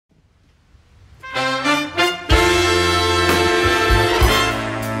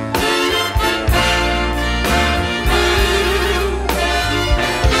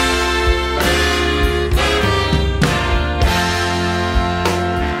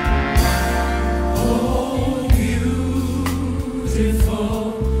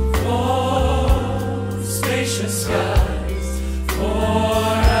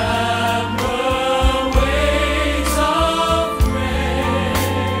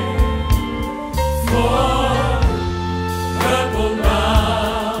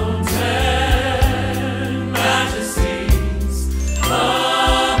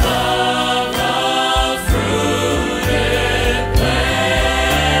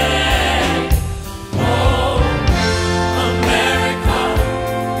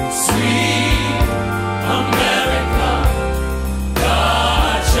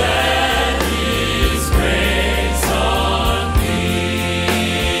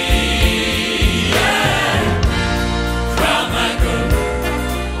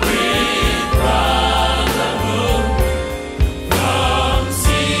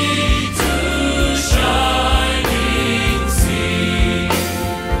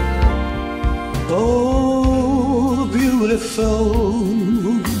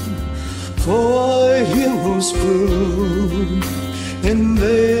throne for heroes prove in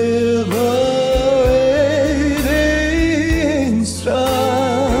liberating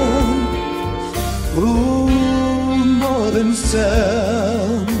strength. Who more than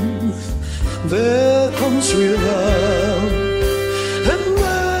self, their country love, and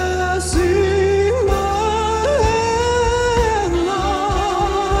blessing my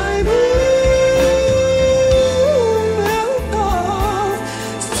life in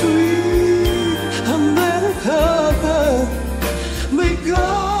sweet America. May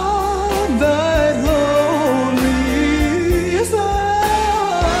God thy lonely side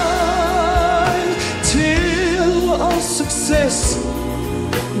till our success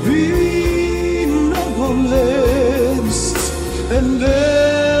be noblest, and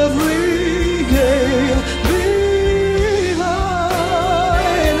every gale be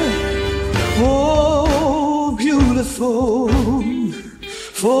thine. Oh, beautiful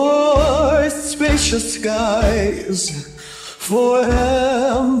for spacious skies, for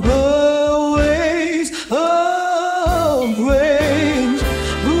amber